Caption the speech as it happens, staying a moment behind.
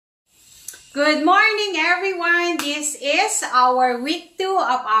Good morning, everyone. This is our week 2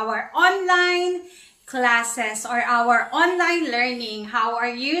 of our online classes or our online learning. How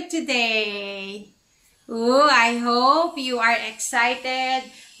are you today? Ooh, I hope you are excited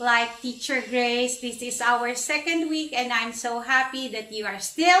like Teacher Grace. This is our second week and I'm so happy that you are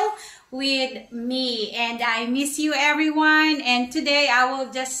still with me. And I miss you, everyone. And today I will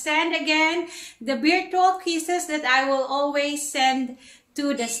just send again the virtual quizzes that I will always send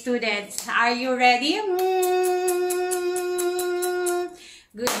to the students. Are you ready?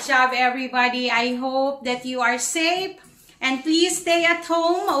 Good job, everybody. I hope that you are safe. And please stay at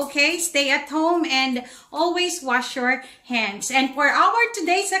home, okay? Stay at home and always wash your hands. And for our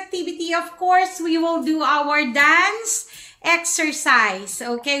today's activity, of course, we will do our dance exercise.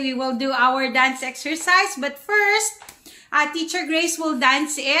 Okay, we will do our dance exercise. But first, Teacher Grace will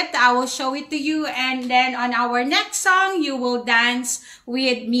dance it. I will show it to you. And then on our next song, you will dance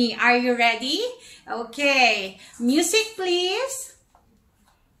with me. Are you ready? Okay. Music, please.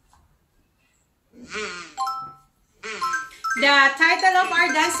 The title of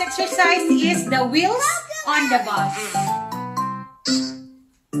our dance exercise is The Wheels on the Bus.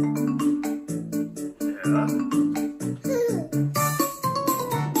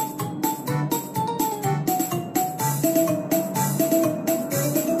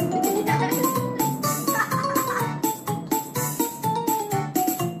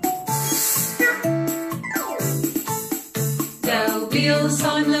 The wheels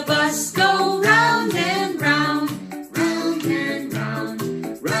on the bus go round and round, round and round,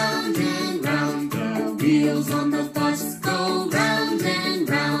 round and round. The wheels on the bus go round and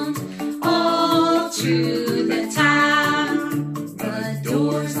round, all through the town. The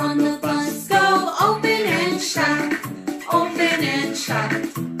doors on the bus go open and shut, open and shut,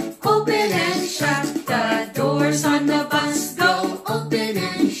 open and shut. The doors on the bus go open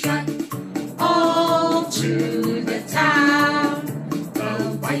and shut, all through the town.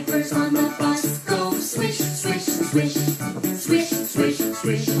 Wipers on the bus go swish, swish, swish, swish, swish,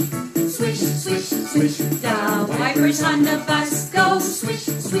 swish, swish, swish, swish. The wipers on the bus go swish,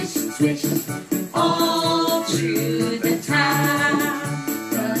 swish, swish, all through the town.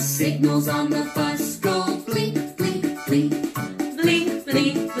 The signals on the bus go blink, blink, blink, blink,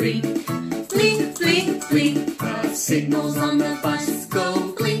 blink, blink, blink, blink, blink. The signals on the bus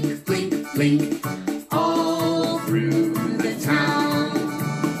go blink, blink, blink, all through the town.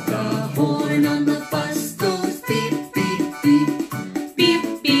 Horn on the bus goes beep, beep, beep,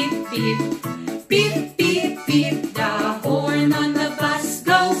 beep, beep, beep, beep, beep, beep. The horn on the bus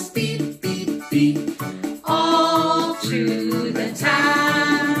goes beep, beep, beep, all through the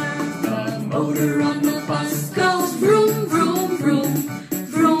town. The motor on the bus goes vroom, vroom, vroom,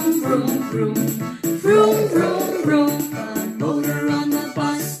 vroom, vroom, vroom, vroom, vroom, vroom. The motor on the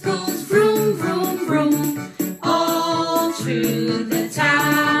bus goes vroom, vroom, vroom, all through the town.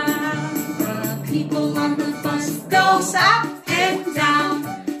 People on the bus goes up and down,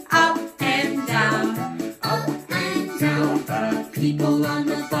 up and down, up and down. The people on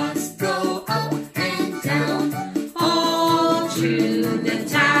the bus go up and down, all through the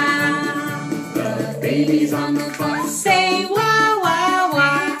town. The babies on the bus say wah, wah,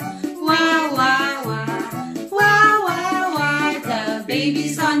 wah, wah, wah, wah, wah, wah, wah. The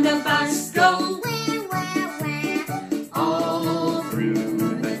babies on the bus go wah, wah, wah, all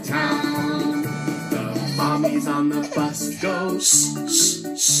through the town. Mommies on the bus go shh, shh,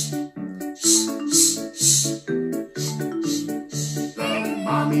 shh, shh, shh, shh. The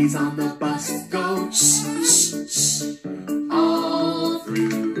mommies on the bus go shh, shh, shh, all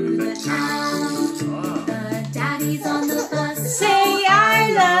through the town. The daddies on the bus say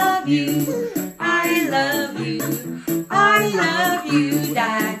I love you, I love you, I love you.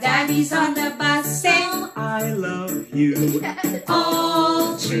 The daddies on the bus say I love you,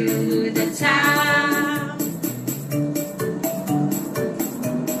 all through the town.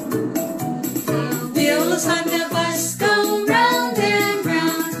 Wheels on the bus go round and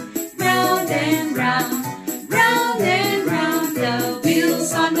round, round and round, round and round. The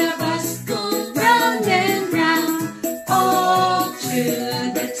wheels on the bus go round and round, all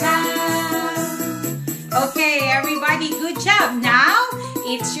through the town. Okay, everybody, good job. Now,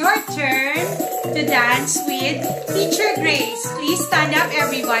 it's your turn to dance with Teacher Grace. Please stand up,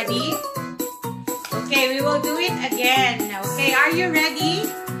 everybody. Okay, we will do it again. Okay, are you ready?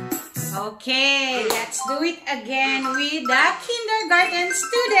 Okay, let's do it again with the kindergarten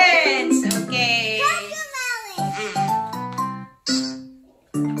students. Okay.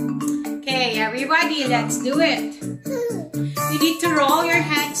 Okay, everybody, let's do it. You need to roll your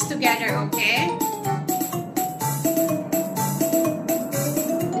hands together, okay?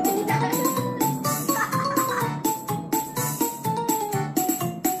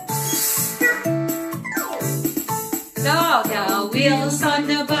 wheels on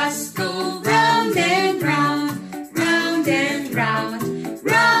the bus go round and round, round and round,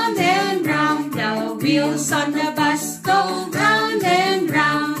 round and round. The wheels on the bus go round and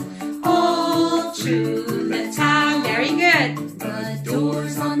round, all through the town. Very good. The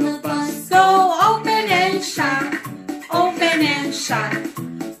doors on the bus go open and shut, open and shut,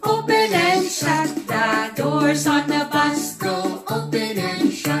 open and shut. The doors on the bus go open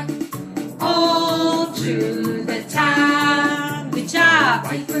and shut, all through the town. Good job.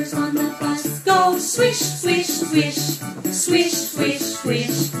 Wipers on the bus go swish, swish, swish, swish, swish,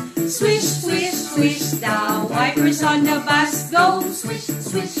 swish, swish, swish, swish. The wipers on the bus go swish,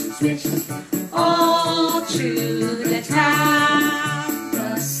 swish, swish, all through the town.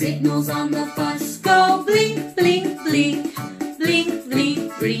 The signals on the bus go blink, blink, blink, blink,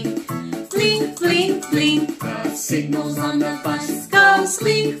 blink, blink, blink, blink, blink. The signals on the bus go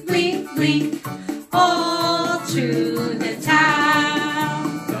blink, blink, blink, all through the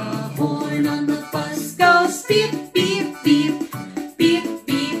town. The horn on the bus goes beep, beep, beep, beep,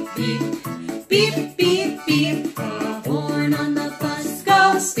 beep, beep, beep, beep, beep. The horn on the bus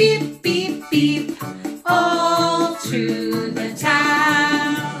goes beep, beep, beep, all through the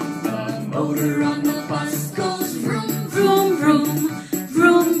town. The motor on the bus goes vroom, vroom, vroom,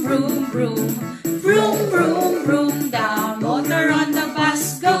 vroom, vroom, vroom, vroom, vroom, vroom. The motor on the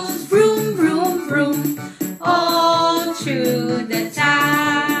bus goes vroom, vroom, vroom, all through the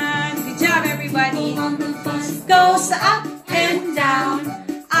town. Good job, everybody. On the bus goes up and down,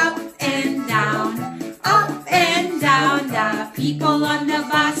 up and down, up and down. The people on the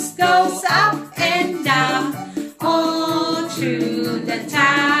bus goes up and down, all through the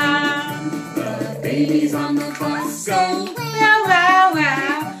town. The babies on the bus go wow, wow,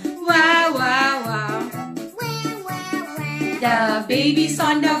 wow, wow, wow, wow. The babies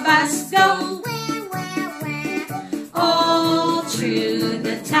on the bus go all through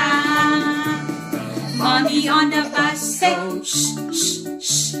the town. Mommy on the bus say shh, shh,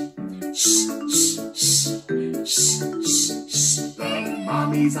 shh, shh, shh, shh, shh, shh. The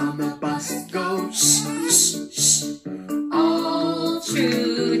mommies on the bus go shh, shh, shh, all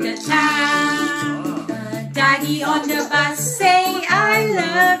through the town. The daddy on the bus say I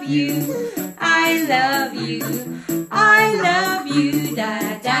love you, I love you, I love you.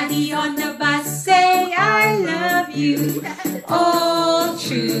 The daddy on the bus say I love you, all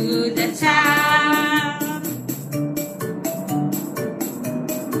through the town.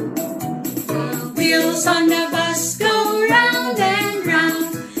 The wheels on the bus go round and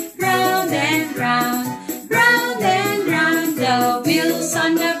round, round and round, round and round. The wheels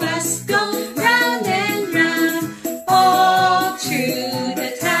on the bus go round and round, all through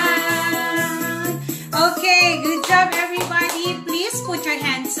the town. Okay, good job, everybody. Please put your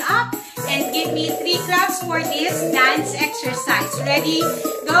hands up and give me 3 claps for this dance exercise. Ready?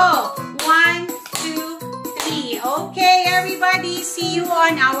 Go. 1, 2, 3. Okay, everybody. See you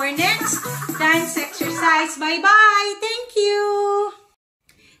on our next dance exercise. Bye-bye. Thank you.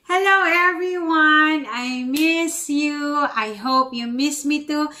 Hello, everyone. I miss you. I hope you miss me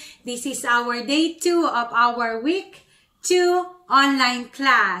too. This is our day 2 of our week 2 online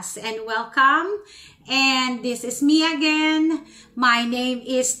class. And welcome. And this is me again. My name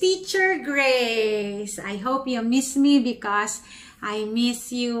is Teacher Grace. I hope you miss me because I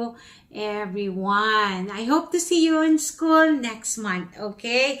miss you, everyone. I hope to see you in school next month,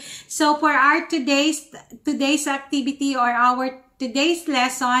 okay? So for our today's activity or our today's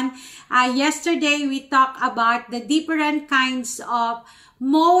lesson, yesterday we talked about the different kinds of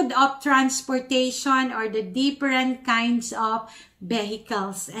mode of transportation or the different kinds of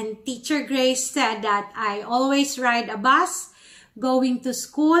vehicles. And Teacher Grace said that I always ride a bus going to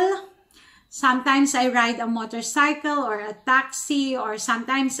school. Sometimes I ride a motorcycle or a taxi, or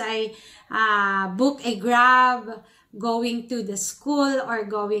sometimes I book a Grab going to the school or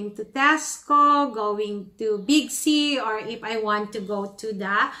going to Tesco, going to Big C, or if I want to go to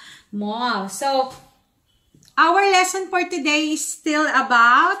the mall. So our lesson for today is still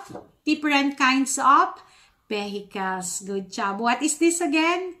about different kinds of vehicles. Good job. What is this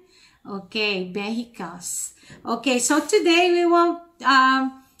again? Okay, vehicles. Okay, so today we will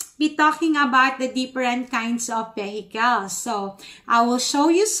be talking about the different kinds of vehicles. So I will show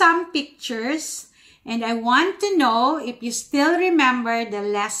you some pictures and I want to know if you still remember the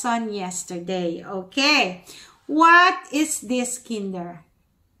lesson yesterday. Okay, what is this, Kinder?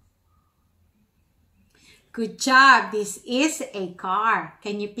 Good job. This is a car.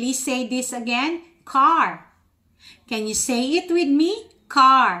 Can you please say this again? Car. Can you say it with me?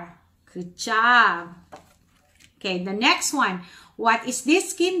 Car. Good job. Okay, the next one. What is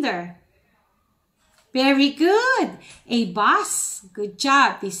this, Kinder? Very good. A bus. Good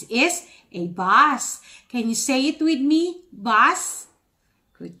job. This is a bus. Can you say it with me? Bus.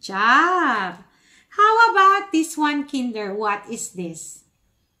 Good job. How about this one, Kinder? What is this?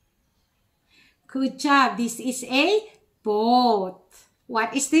 Good job. This is a boat.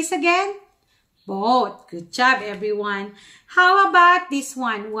 What is this again? Boat. Good job, everyone. How about this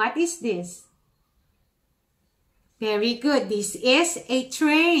one? What is this? Very good. This is a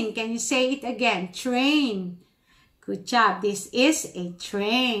train. Can you say it again? Train. Good job. This is a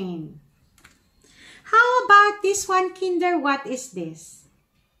train. How about this one, Kinder? What is this?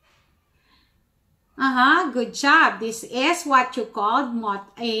 Good job. This is what you call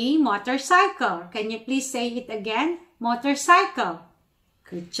a motorcycle. Can you please say it again? Motorcycle.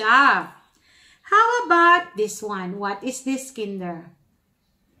 Good job. How about this one? What is this, Kinder?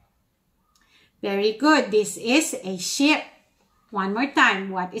 Very good. This is a ship. One more time.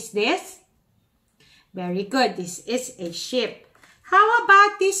 What is this? Very good. This is a ship. How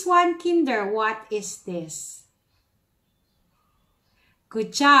about this one, Kinder? What is this?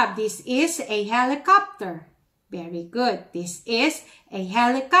 Good job. This is a helicopter. Very good. This is a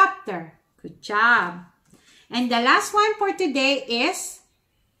helicopter. Good job. And the last one for today is,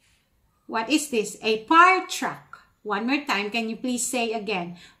 what is this? A fire truck. One more time. Can you please say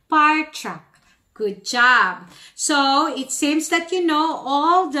again? Fire truck. Good job. So, it seems that you know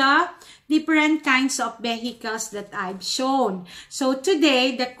all the different kinds of vehicles that I've shown. So,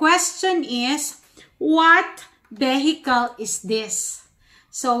 today, the question is, what vehicle is this?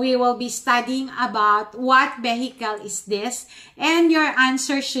 So, we will be studying about what vehicle is this. And your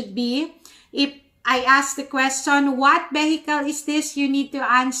answer should be, if I ask the question, what vehicle is this? You need to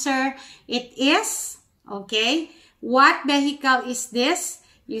answer, it is. Okay. What vehicle is this?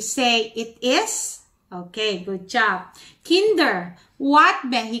 You say, it is. Okay, good job. Kinder, what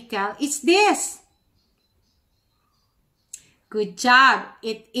vehicle is this? Good job.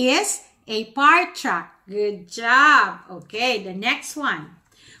 It is a fire truck. Good job. Okay, the next one.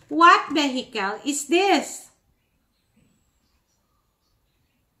 What vehicle is this?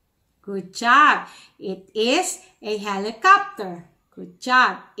 Good job. It is a helicopter. Good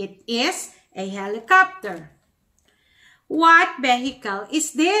job. It is a helicopter. What vehicle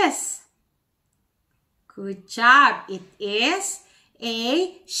is this? Good job. It is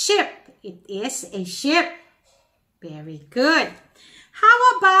a ship. It is a ship. Very good.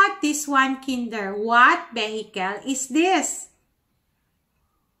 How about this one, Kinder? What vehicle is this?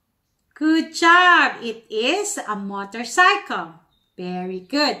 Good job. It is a motorcycle. Very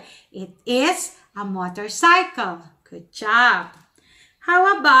good. It is a motorcycle. Good job.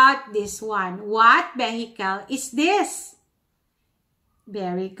 How about this one? What vehicle is this?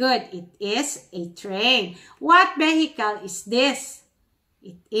 Very good. It is a train. What vehicle is this?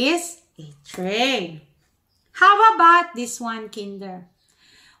 It is a train. How about this one, Kinder?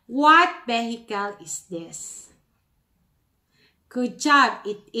 What vehicle is this? Good job.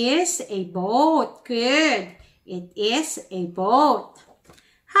 It is a boat. Good. It is a boat.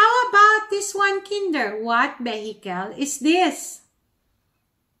 How about this one, Kinder? What vehicle is this?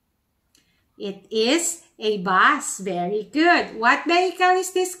 It is a bus. Very good. What vehicle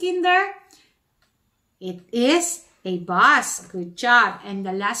is this, Kinder? It is a bus. Good job. And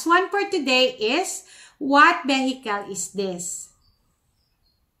the last one for today is, what vehicle is this?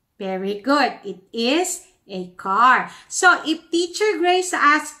 Very good. It is a car. So, if Teacher Grace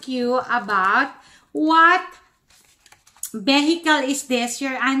asks you about what vehicle is this,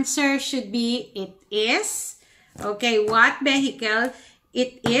 your answer should be, it is. Okay, what vehicle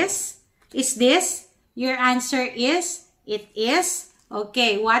it is this? Your answer is, it is.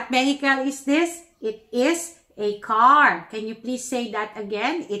 Okay, what vehicle is this? It is a car. Can you please say that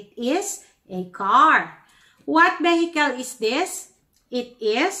again? It is a car. What vehicle is this? It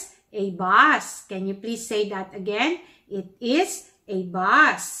is a bus. Can you please say that again? It is a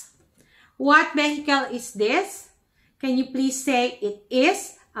bus. What vehicle is this? Can you please say, it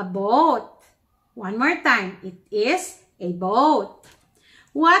is a boat? One more time. It is a boat.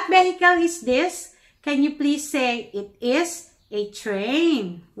 What vehicle is this? Can you please say, it is a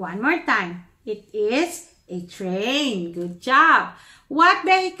train? One more time. It is a train. Good job. What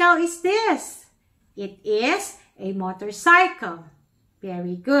vehicle is this? It is a motorcycle.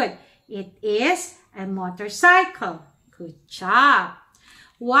 Very good. It is a motorcycle. Good job.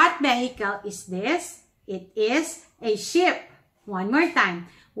 What vehicle is this? It is a ship. One more time.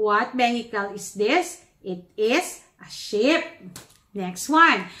 What vehicle is this? It is a ship. Next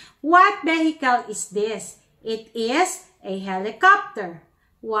one. What vehicle is this? It is a helicopter.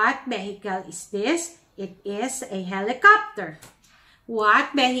 What vehicle is this? It is a helicopter.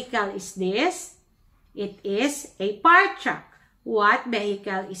 What vehicle is this? It is a fire truck. What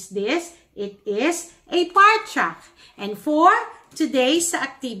vehicle is this? It is a fire truck. And for today's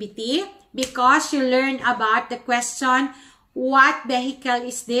activity, because you learned about the question, what vehicle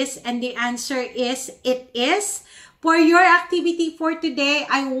is this? And the answer is, it is. For your activity for today,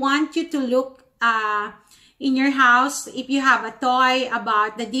 I want you to look in your house if you have a toy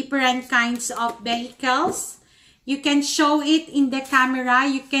about the different kinds of vehicles. You can show it in the camera.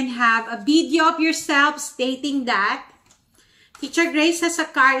 You can have a video of yourself stating that. Teacher Grace has a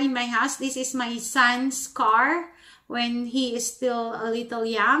car in my house. This is my son's car when he is still a little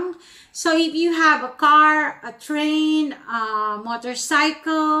young. So if you have a car, a train, a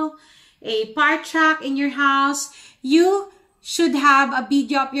motorcycle, a fire truck in your house, you should have a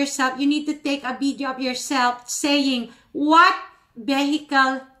video of yourself. You need to take a video of yourself saying, what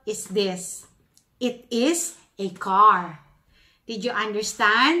vehicle is this? It is a car. Did you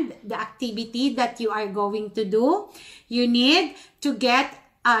understand the activity that you are going to do? You need to get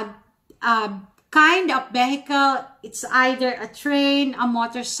a kind of vehicle. It's either a train, a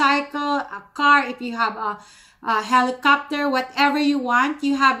motorcycle, a car. If you have a helicopter, whatever you want,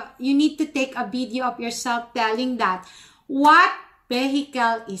 you need to take a video of yourself telling that. What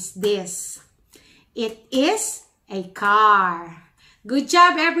vehicle is this? It is a car. Good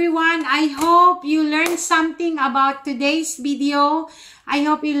job, everyone. I hope you learned something about today's video. I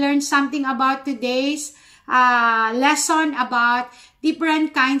hope you learned something about today's lesson about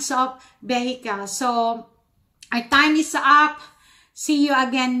different kinds of vehicles. So, our time is up. See you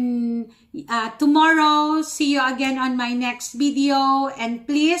again tomorrow. See you again on my next video. And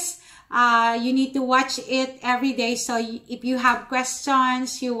please, you need to watch it every day. So, if you have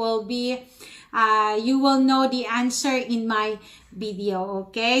questions, you will know the answer in my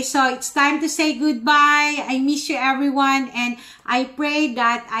video. Okay, so it's time to say goodbye. I miss you, everyone, and I pray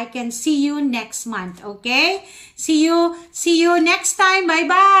that I can see you next month. Okay, see you next time. Bye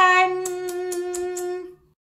bye.